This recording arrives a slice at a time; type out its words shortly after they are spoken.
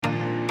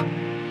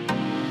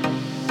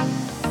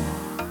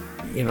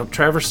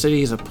Traverse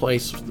City is a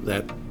place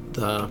that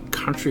the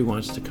country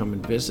wants to come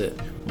and visit,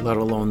 let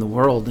alone the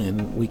world,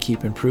 and we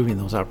keep improving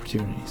those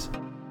opportunities.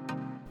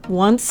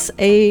 Once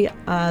a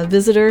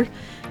visitor,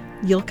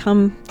 you'll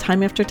come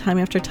time after time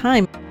after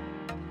time.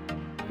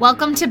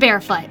 Welcome to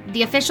Barefoot,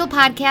 the official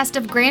podcast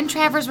of Grand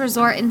Traverse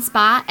Resort and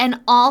Spa and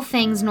all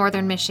things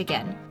Northern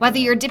Michigan. Whether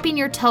you're dipping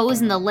your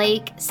toes in the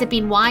lake,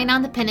 sipping wine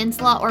on the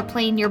peninsula, or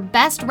playing your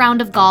best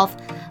round of golf,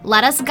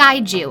 let us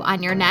guide you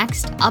on your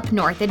next up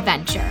north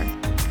adventure.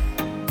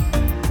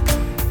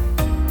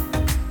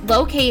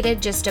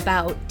 Located just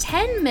about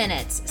 10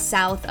 minutes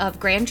south of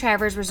Grand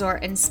Traverse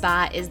Resort and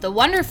Spa is the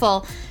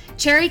wonderful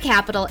Cherry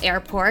Capital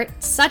Airport.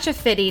 Such a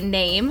fitting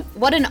name.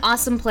 What an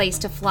awesome place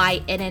to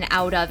fly in and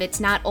out of. It's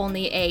not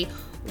only a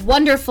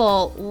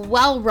wonderful,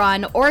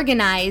 well-run,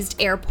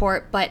 organized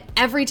airport, but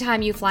every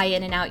time you fly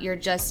in and out, you're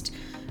just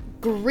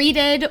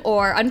greeted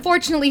or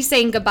unfortunately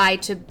saying goodbye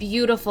to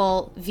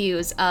beautiful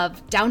views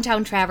of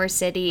downtown Traverse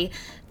City,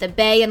 the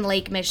Bay and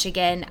Lake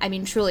Michigan. I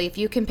mean, truly, if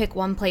you can pick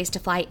one place to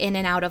fly in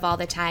and out of all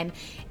the time,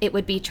 it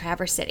would be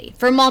Traverse City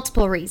for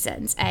multiple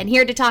reasons. And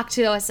here to talk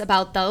to us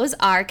about those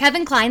are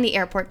Kevin Klein, the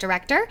airport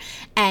director,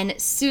 and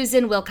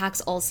Susan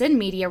Wilcox-Olson,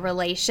 media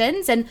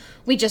relations. And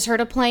we just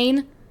heard a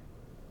plane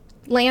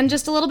land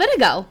just a little bit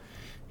ago.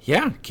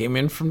 Yeah, came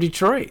in from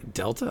Detroit,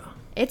 Delta.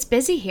 It's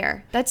busy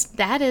here.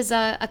 That is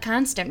a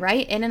constant,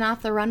 right? In and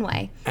off the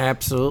runway.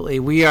 Absolutely.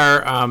 We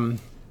are,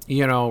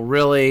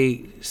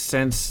 really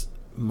since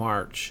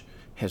March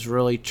has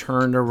really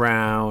turned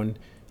around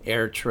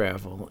air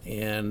travel.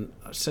 And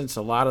since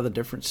a lot of the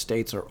different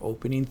states are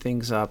opening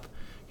things up,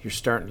 you're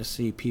starting to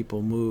see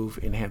people move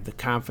and have the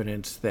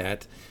confidence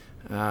that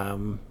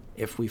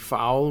if we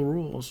follow the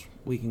rules,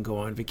 we can go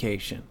on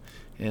vacation.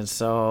 And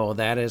so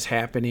that is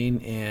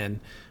happening. And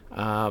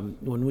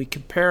when we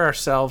compare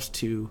ourselves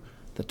to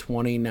the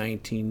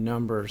 2019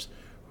 numbers,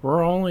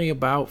 we're only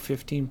about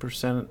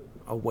 15%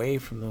 away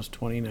from those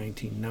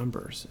 2019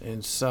 numbers.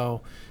 And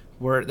so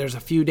there's a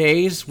few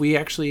days we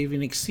actually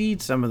even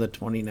exceed some of the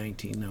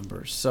 2019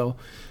 numbers. So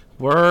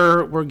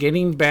we're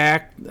getting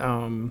back.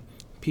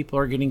 People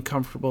are getting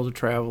comfortable to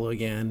travel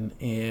again,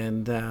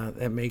 and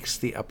that makes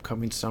the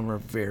upcoming summer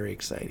very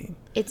exciting.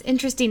 It's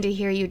interesting to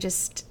hear you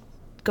just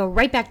go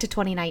right back to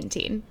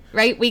 2019,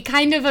 right? We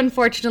kind of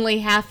unfortunately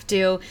have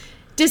to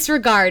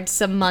disregard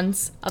some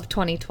months of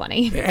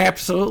 2020.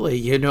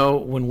 Absolutely.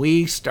 When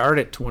we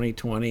started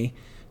 2020,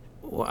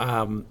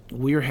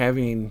 we were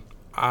having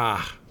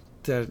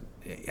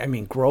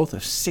growth of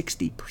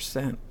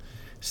 60%.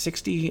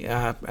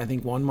 I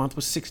think one month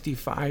was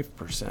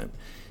 65%.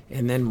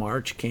 And then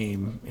March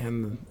came,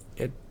 and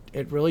it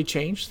really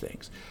changed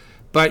things.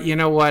 But you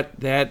know what?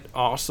 That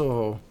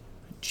also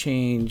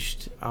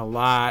changed a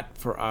lot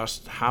for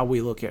us, how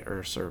we look at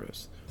air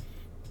service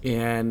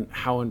and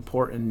how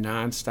important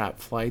nonstop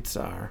flights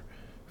are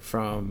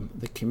from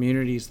the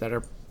communities that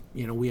are,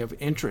 we have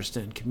interest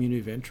in, community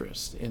of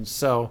interest. And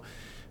so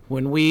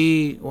when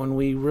we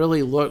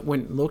really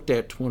looked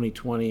at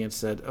 2020 and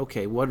said,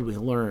 okay, what did we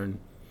learn?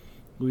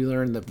 We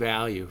learned the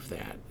value of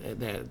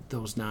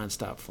those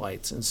nonstop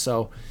flights. And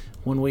so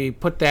when we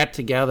put that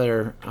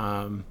together,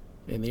 and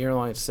the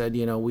airline said,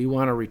 we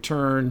want to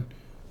return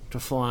to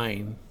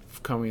flying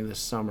coming this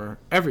summer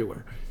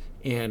everywhere,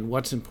 and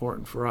what's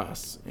important for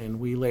us. And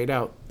we laid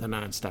out the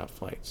nonstop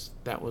flights.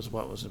 That was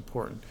what was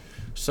important.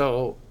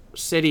 So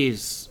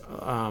cities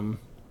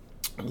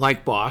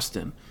like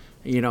Boston,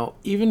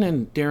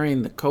 even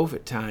during the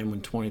COVID time in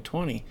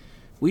 2020,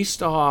 we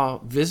saw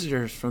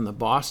visitors from the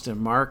Boston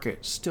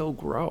market still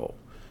grow.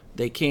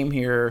 They came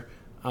here,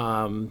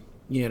 some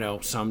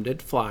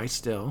did fly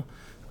still,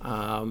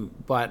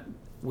 but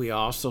we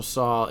also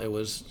saw it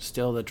was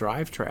still the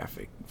drive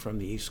traffic from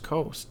the East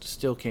Coast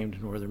still came to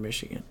Northern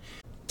Michigan.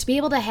 To be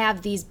able to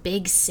have these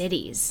big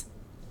cities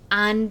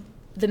on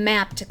the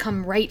map to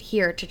come right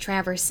here to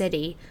Traverse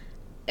City,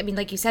 I mean,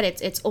 like you said,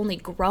 it's only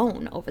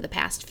grown over the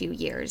past few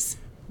years.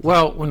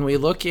 Well, when we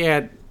look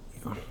at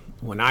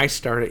when I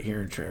started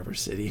here in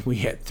Traverse City, we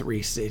had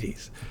 3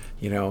 cities.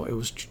 It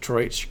was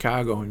Detroit,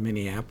 Chicago, and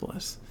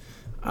Minneapolis.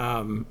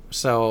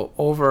 So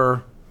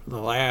over the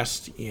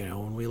last,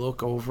 when we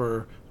look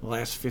over the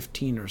last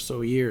 15 or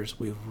so years,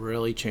 we've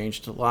really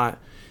changed a lot,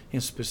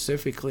 and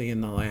specifically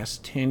in the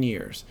last 10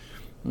 years.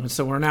 And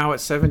so we're now at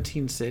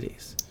 17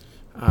 cities.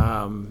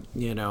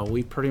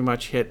 We pretty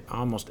much hit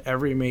almost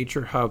every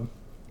major hub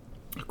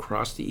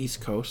across the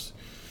East Coast.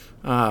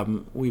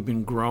 We've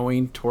been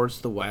growing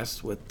towards the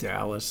west with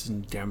Dallas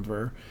and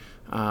Denver,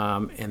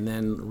 and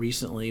then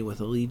recently with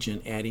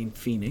Allegiant adding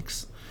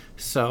Phoenix.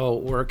 So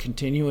we're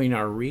continuing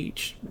our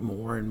reach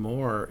more and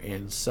more.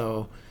 And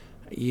so,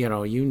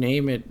 you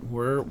name it,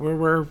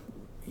 we're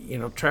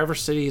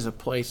Traverse City is a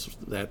place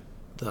that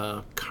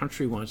the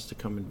country wants to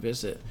come and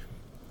visit,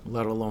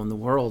 let alone the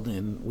world,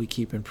 and we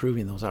keep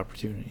improving those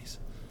opportunities.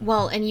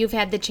 Well, and you've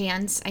had the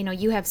chance, I know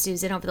you have,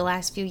 Susan, over the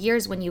last few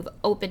years when you've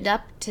opened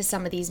up to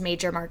some of these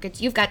major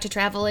markets, you've got to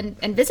travel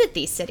and visit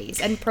these cities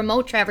and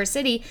promote Traverse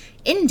City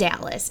in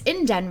Dallas,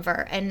 in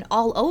Denver, and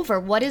all over.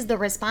 What is the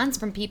response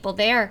from people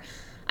there?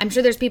 I'm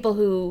sure there's people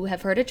who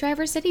have heard of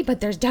Traverse City,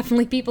 but there's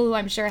definitely people who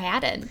I'm sure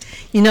hadn't.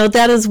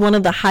 That is one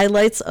of the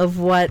highlights of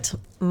what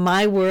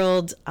my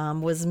world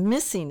was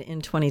missing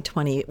in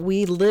 2020.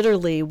 We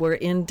literally were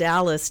in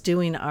Dallas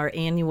doing our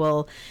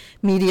annual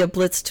Media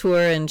Blitz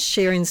tour and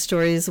sharing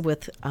stories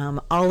with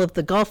all of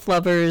the golf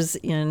lovers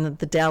in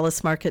the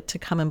Dallas market to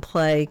come and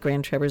play,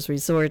 Grand Traverse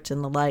Resort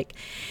and the like.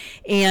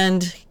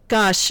 And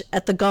gosh,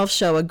 at the golf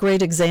show, a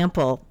great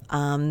example,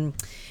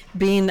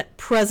 being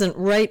present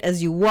right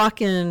as you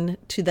walk in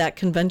to that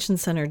convention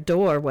center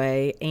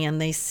doorway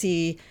and they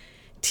see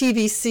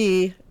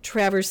TVC,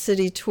 Traverse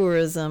City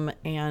Tourism,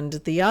 and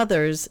the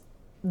others,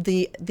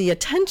 the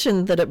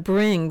attention that it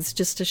brings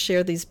just to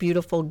share these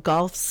beautiful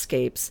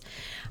golfscapes.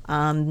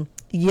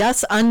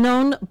 Yes,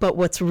 unknown, but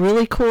what's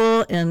really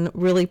cool and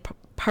really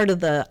part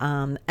of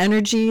the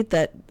energy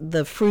that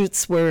the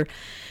fruits were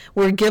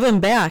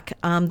given back.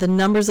 The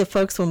numbers of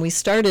folks when we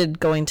started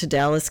going to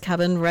Dallas,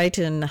 Kevin, right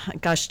in,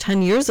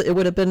 10 years, it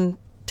would have been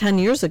 10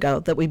 years ago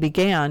that we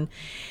began.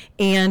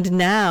 And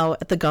now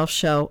at the golf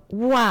show,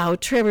 wow,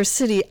 Traverse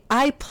City,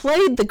 I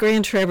played the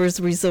Grand Traverse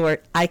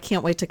Resort. I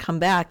can't wait to come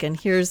back. And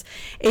here's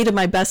 8 of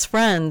my best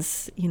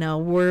friends.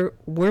 We're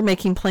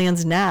making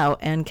plans now.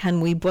 And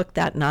can we book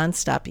that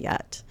nonstop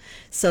yet?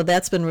 So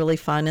that's been really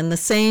fun. And the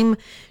same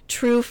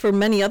true for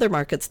many other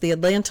markets. The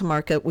Atlanta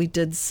market, we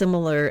did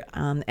similar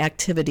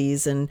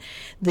activities. And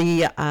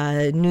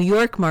the New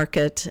York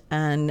market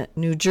and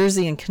New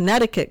Jersey and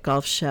Connecticut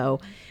golf show,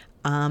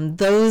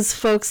 those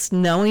folks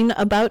knowing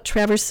about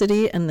Traverse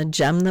City and the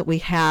gem that we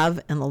have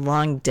and the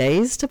long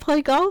days to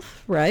play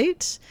golf,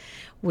 right?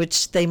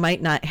 Which they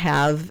might not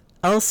have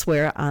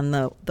elsewhere on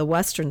the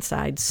western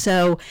side.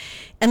 So,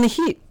 and the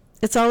heat.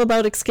 It's all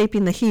about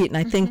escaping the heat. And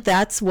I think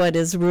that's what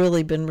has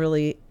really been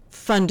really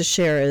fun to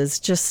share is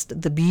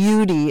just the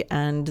beauty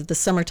and the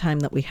summertime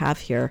that we have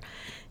here.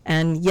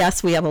 And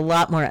yes, we have a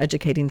lot more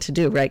educating to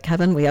do, right,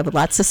 Kevin? We have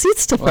lots of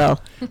seats to fill.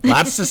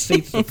 Lots of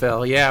seats to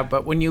fill, yeah.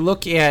 But when you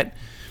look at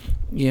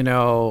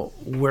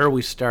where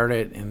we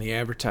started in the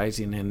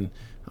advertising in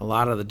a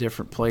lot of the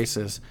different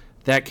places,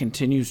 that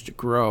continues to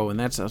grow, and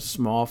that's a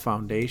small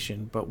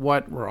foundation. But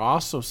what we're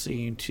also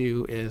seeing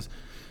too is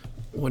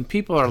when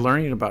people are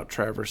learning about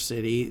Traverse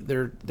City,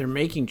 they're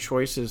making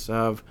choices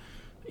of,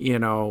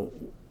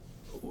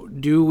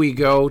 do we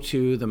go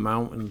to the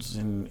mountains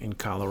in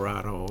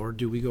Colorado or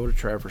do we go to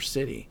Traverse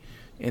City?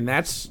 And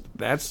that's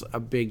a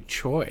big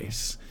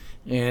choice.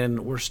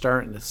 And we're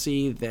starting to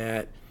see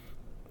that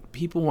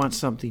people want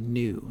something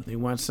new. They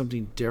want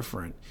something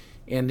different.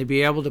 And to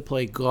be able to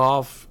play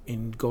golf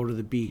and go to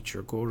the beach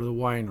or go to the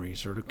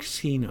wineries or the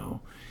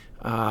casino,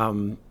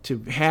 to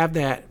have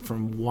that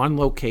from one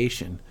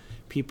location,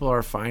 people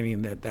are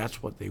finding that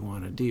that's what they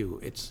want to do.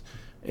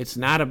 It's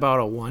not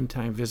about a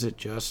one-time visit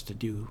just to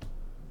do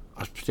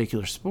a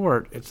particular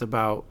sport. It's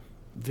about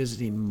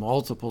visiting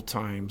multiple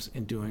times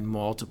and doing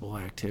multiple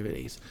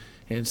activities.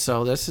 And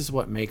so this is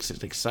what makes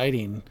it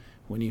exciting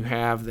when you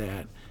have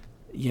that,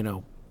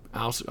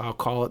 I'll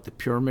call it the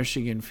pure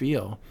Michigan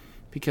feel,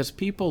 because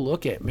people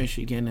look at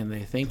Michigan and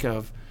they think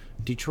of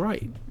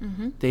Detroit.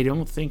 Mm-hmm. They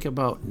don't think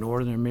about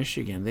northern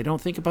Michigan. They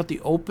don't think about the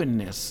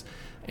openness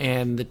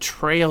and the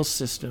trail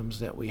systems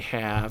that we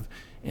have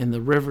and the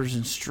rivers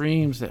and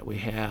streams that we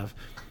have.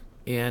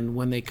 And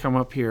when they come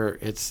up here,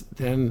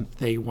 then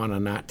they want to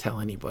not tell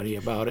anybody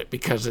about it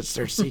because it's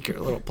their secret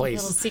little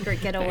place. Little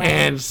secret getaway.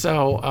 And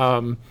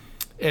so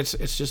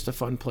it's just a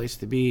fun place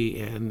to be,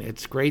 and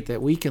it's great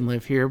that we can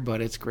live here,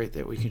 but it's great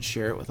that we can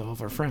share it with all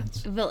of our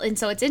friends. Well, and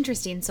so it's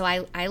interesting. So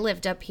I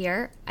lived up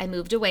here. I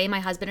moved away. My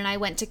husband and I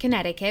went to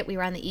Connecticut. We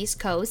were on the East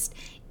Coast,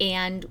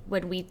 and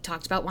when we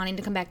talked about wanting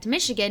to come back to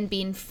Michigan,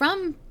 being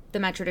from the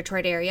Metro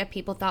Detroit area,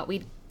 people thought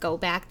we'd go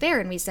back there,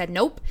 and we said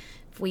nope.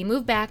 If we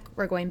move back,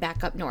 we're going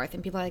back up north.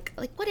 And people are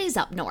like, what is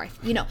up north?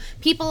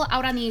 People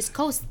out on the East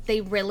Coast,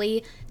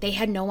 they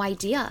had no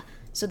idea.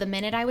 So the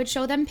minute I would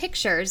show them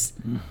pictures,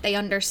 they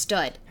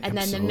understood. And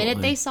then the minute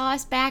they saw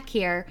us back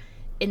here,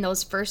 in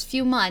those first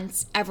few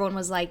months, everyone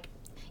was like,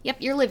 yep,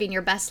 you're living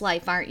your best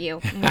life, aren't you?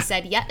 And we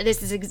said, yeah,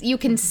 this is. You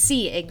can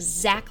see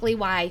exactly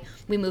why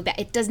we moved back.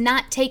 It does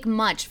not take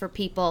much for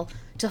people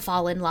to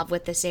fall in love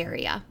with this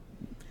area.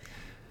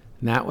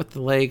 Not with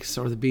the lakes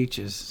or the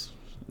beaches.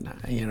 The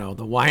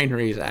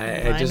wineries.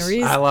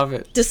 I love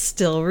it.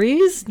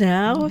 Distilleries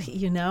now,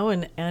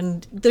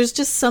 and there's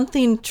just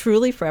something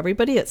truly for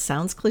everybody. It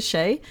sounds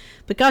cliche,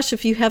 but gosh,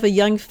 if you have a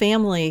young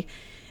family,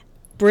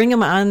 bring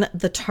them on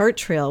the Tart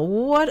Trail.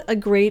 What a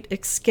great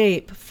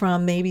escape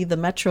from maybe the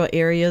metro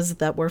areas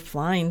that we're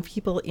flying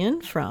people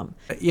in from.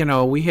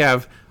 We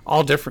have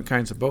all different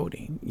kinds of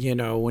boating.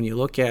 When you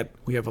look at,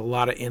 we have a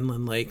lot of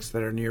inland lakes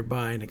that are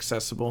nearby and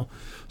accessible.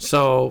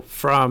 So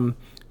from,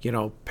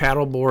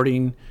 paddle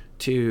boarding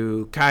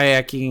to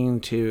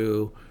kayaking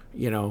to,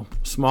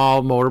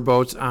 small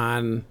motorboats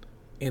on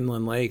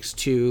inland lakes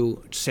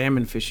to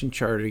salmon fishing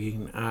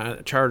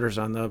charters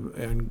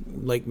on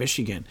Lake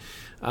Michigan.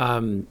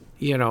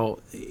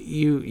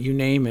 You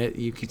name it,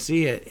 you can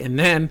see it. And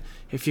then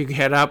if you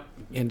head up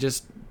and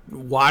just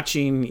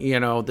watching,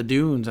 the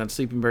dunes on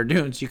Sleeping Bear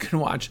Dunes, you can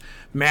watch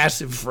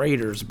massive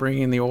freighters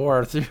bringing the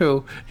ore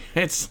through.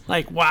 It's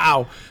like,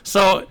 wow.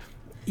 So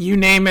you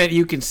name it,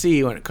 you can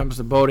see when it comes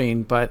to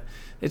boating, but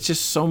it's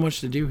just so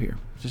much to do here.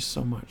 Just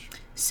so much.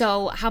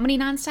 So how many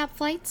nonstop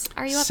flights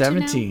are you up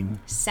 17. to now?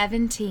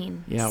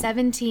 17. Yeah.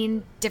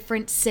 17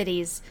 different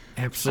cities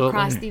Absolutely.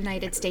 across the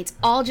United States,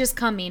 all just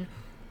coming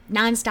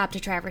nonstop to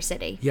Traverse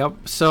City.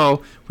 Yep.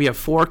 So we have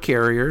 4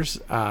 carriers,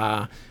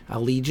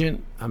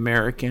 Allegiant,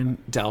 American,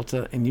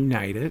 Delta, and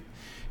United.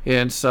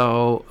 And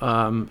so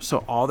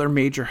all their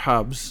major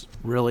hubs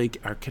really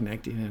are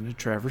connecting into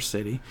Traverse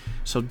City.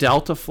 So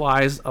Delta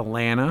flies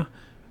Atlanta,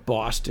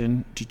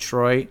 Boston,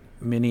 Detroit,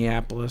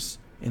 Minneapolis,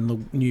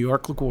 and New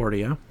York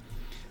LaGuardia.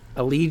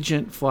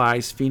 Allegiant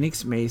flies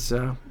Phoenix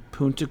Mesa,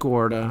 Punta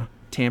Gorda,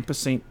 Tampa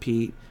St.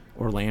 Pete,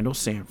 Orlando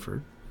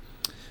Sanford.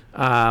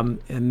 And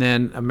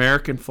then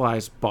American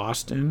flies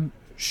Boston,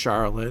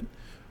 Charlotte,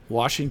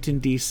 Washington,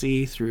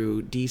 D.C.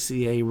 through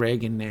DCA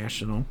Reagan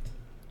National,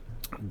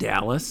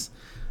 Dallas,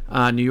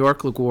 New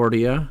York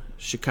LaGuardia,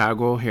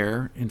 Chicago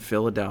O'Hare, and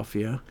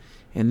Philadelphia.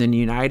 And then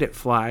United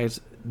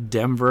flies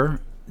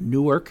Denver,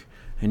 Newark,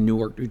 and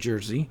Newark, New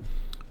Jersey,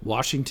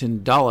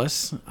 Washington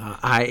Dulles,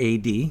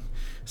 IAD,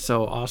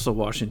 so also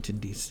Washington,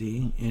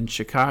 D.C., and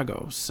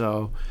Chicago.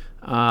 So,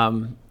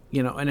 and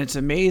it's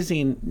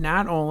amazing,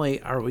 not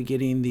only are we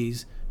getting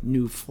these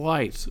new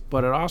flights,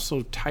 but it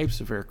also types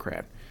of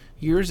aircraft.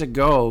 Years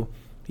ago,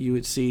 you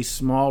would see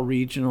small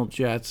regional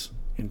jets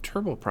and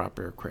turboprop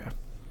aircraft.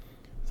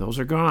 Those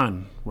are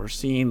gone. We're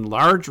seeing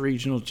large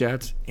regional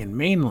jets and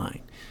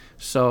mainline.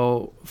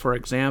 So, for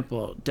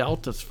example,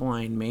 Delta's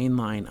flying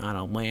mainline on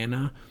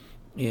Atlanta,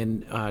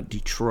 in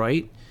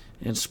Detroit,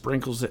 and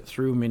sprinkles it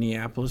through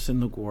Minneapolis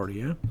and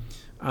LaGuardia.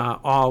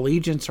 All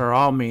Allegiants are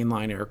all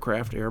mainline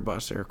aircraft,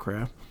 Airbus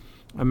aircraft.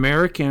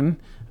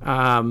 American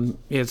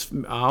is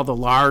all the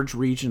large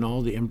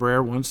regional, the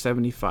Embraer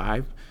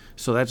 175,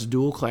 so that's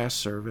dual class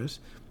service.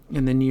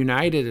 And then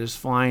United is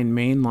flying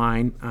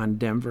mainline on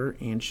Denver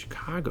and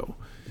Chicago.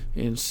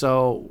 And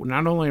so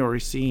not only are we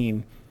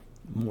seeing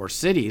more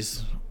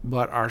cities,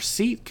 but our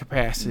seat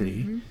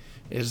capacity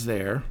is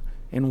there.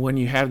 And when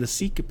you have the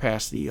seat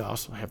capacity, you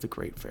also have the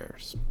great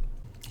fares.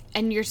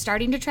 And you're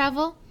starting to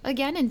travel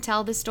again and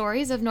tell the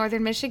stories of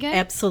Northern Michigan?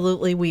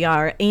 Absolutely, we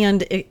are.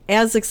 And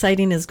as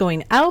exciting as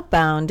going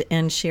outbound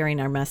and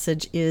sharing our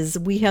message is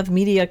we have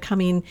media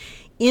coming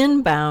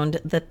inbound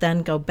that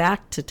then go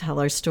back to tell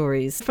our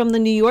stories. From the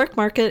New York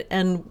market,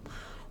 and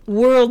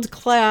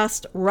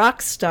world-class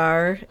rock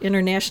star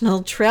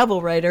international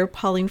travel writer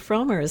Pauline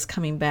Fromer is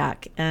coming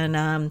back.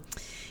 And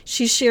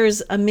she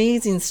shares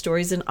amazing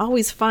stories and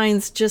always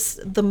finds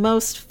just the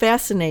most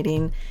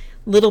fascinating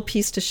little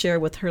piece to share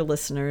with her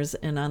listeners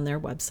and on their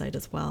website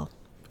as well.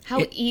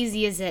 How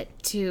easy is it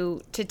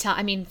to tell,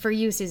 for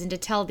you, Susan, to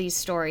tell these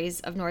stories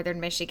of Northern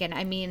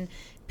Michigan?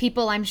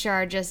 People, I'm sure,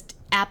 are just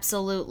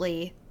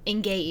absolutely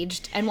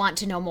engaged and want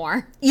to know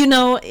more.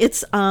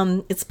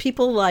 It's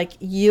people like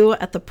you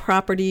at the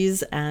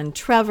properties and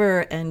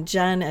Trevor and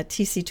Jen at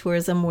TC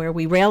Tourism, where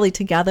we rally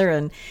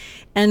together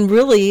and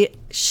really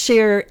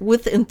share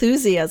with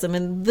enthusiasm.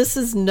 And this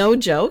is no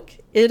joke.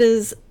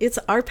 It's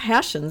our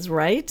passions,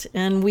 right?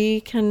 And we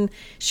can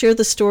share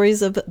the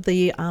stories of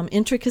the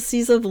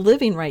intricacies of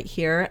living right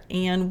here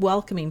and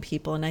welcoming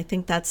people. And I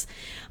think that's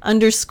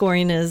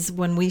underscoring is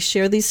when we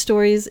share these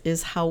stories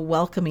is how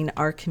welcoming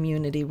our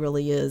community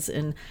really is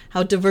and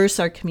how diverse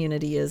our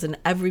community is, and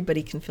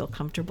everybody can feel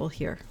comfortable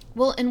here.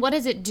 Well, and what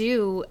does it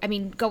do?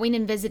 Going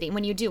and visiting,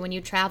 when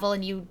you travel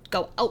and you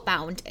go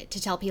outbound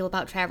to tell people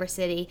about Traverse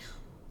City,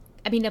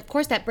 of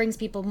course that brings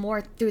people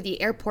more through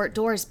the airport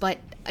doors, but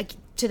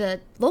to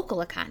the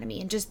local economy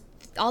and just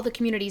all the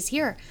communities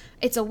here,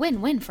 it's a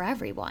win-win for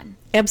everyone.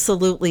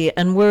 Absolutely.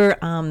 And we're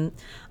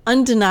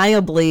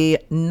undeniably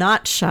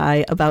not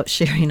shy about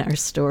sharing our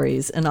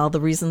stories and all the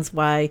reasons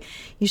why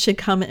you should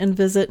come and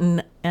visit.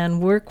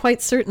 And we're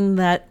quite certain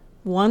that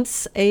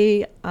once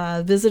a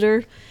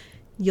visitor,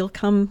 you'll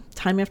come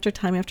time after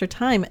time after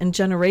time and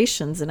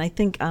generations. And I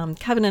think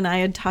Kevin and I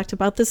had talked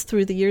about this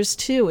through the years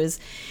too, is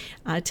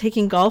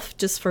taking golf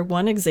just for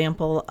one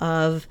example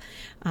of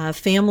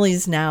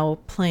families now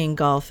playing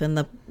golf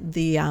and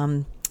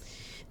the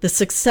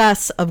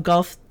success of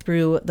golf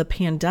through the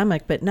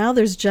pandemic. But now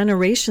there's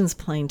generations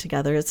playing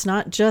together. It's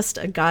not just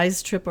a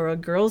guy's trip or a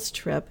girl's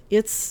trip.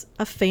 It's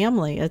a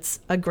family. It's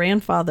a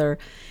grandfather,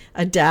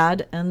 a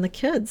dad, and the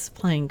kids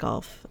playing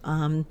golf.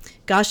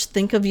 Gosh,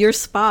 think of your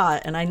spa.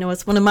 And I know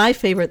it's one of my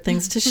favorite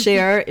things to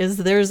share is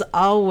there's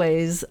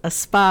always a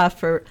spa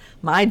for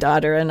my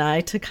daughter and I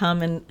to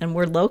come, and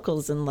we're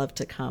locals and love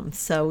to come.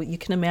 So you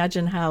can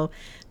imagine how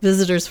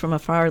visitors from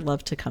afar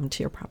love to come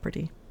to your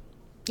property.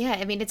 Yeah,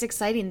 it's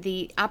exciting.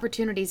 The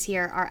opportunities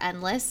here are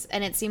endless,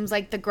 and it seems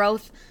like the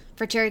growth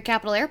for Cherry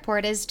Capital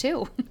Airport is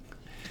too.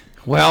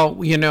 Well,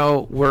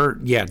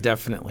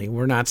 definitely.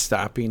 We're not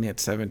stopping at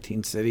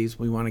 17 cities.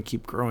 We want to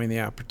keep growing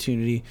the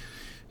opportunity.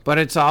 But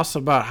it's also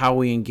about how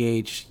we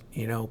engage,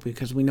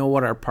 because we know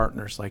what our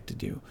partners like to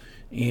do.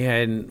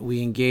 and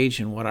we engage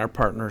in what our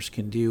partners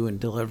can do and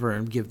deliver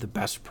and give the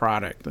best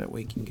product that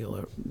we can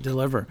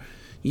deliver.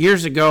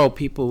 Years ago,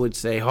 people would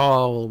say, oh,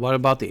 well, what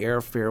about the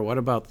airfare? What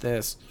about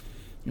this?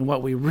 And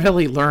what we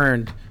really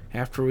learned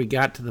after we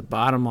got to the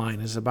bottom line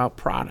is about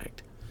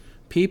product.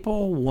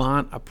 People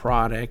want a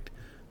product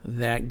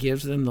that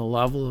gives them the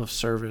level of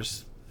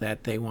service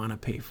that they want to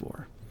pay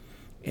for.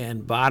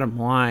 And bottom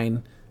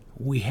line,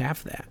 we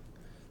have that.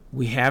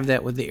 We have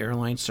that with the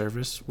airline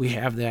service. We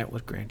have that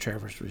with Grand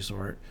Traverse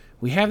Resort.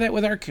 We have that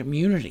with our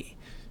community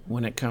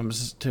when it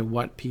comes to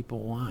what people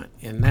want.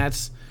 And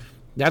that's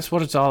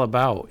what it's all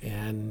about.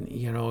 And,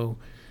 you know,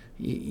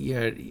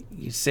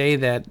 you say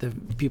that the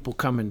people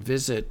come and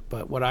visit,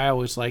 but what I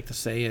always like to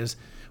say is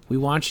we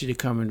want you to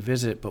come and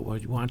visit, but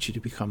we want you to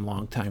become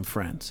longtime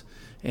friends.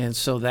 And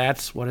so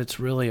that's what it's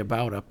really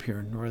about up here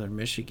in northern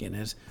Michigan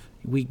is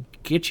we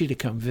get you to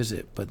come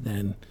visit, but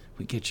then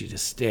we get you to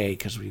stay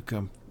because we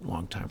become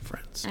longtime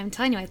friends. I'm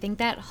telling you, I think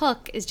that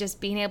hook is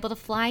just being able to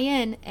fly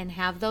in and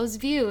have those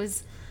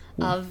views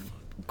of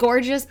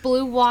gorgeous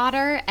blue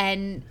water,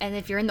 and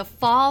if you're in the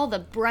fall, the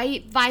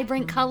bright,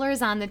 vibrant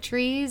colors on the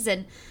trees,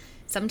 and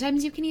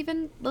sometimes you can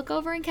even look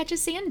over and catch a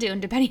sand dune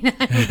depending on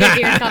if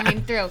you're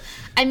coming through.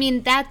 I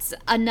mean, that's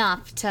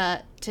enough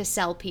to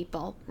sell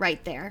people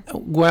right there.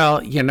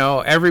 Well, you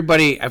know,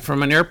 everybody,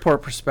 from an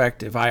airport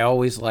perspective, I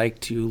always like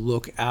to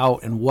look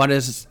out and what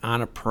is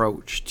on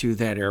approach to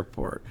that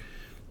airport.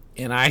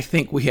 And I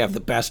think we have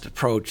the best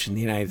approach in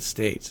the United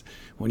States.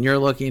 When you're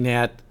looking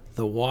at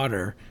the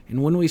water,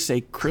 and when we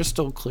say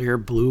crystal clear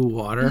blue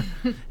water,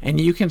 and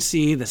you can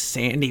see the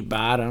sandy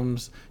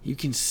bottoms, you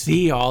can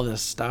see all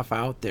this stuff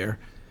out there.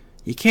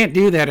 You can't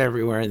do that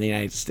everywhere in the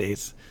United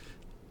States.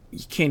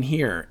 You can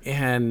here.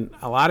 And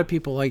a lot of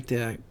people like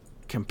to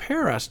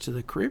compare us to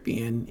the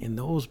Caribbean in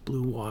those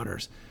blue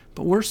waters.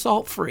 But we're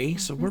salt free,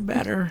 so we're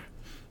better.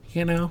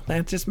 You know,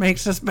 that just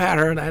makes us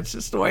better. That's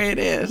just the way it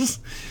is.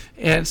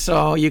 And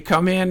so you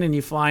come in and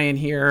you fly in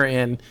here,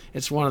 and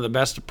it's one of the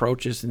best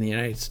approaches in the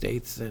United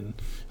States. And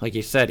like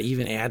you said,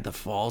 even add the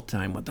fall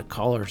time with the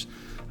colors.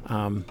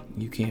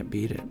 You can't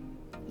beat it.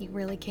 You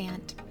really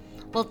can't.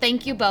 Well,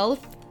 thank you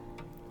both.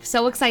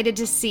 So excited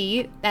to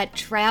see that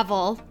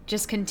travel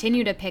just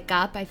continue to pick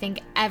up. I think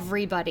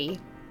everybody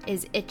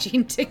is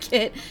itching to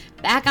get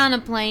back on a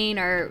plane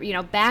or, you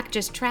know, back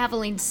just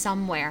traveling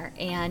somewhere.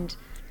 And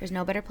there's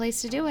no better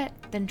place to do it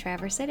than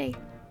Traverse City.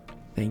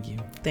 Thank you.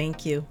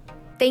 Thank you.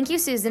 Thank you,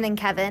 Susan and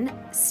Kevin.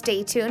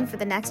 Stay tuned for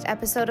the next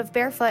episode of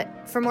Barefoot.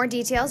 For more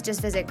details,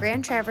 just visit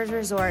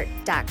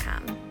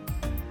GrandTraverseResort.com.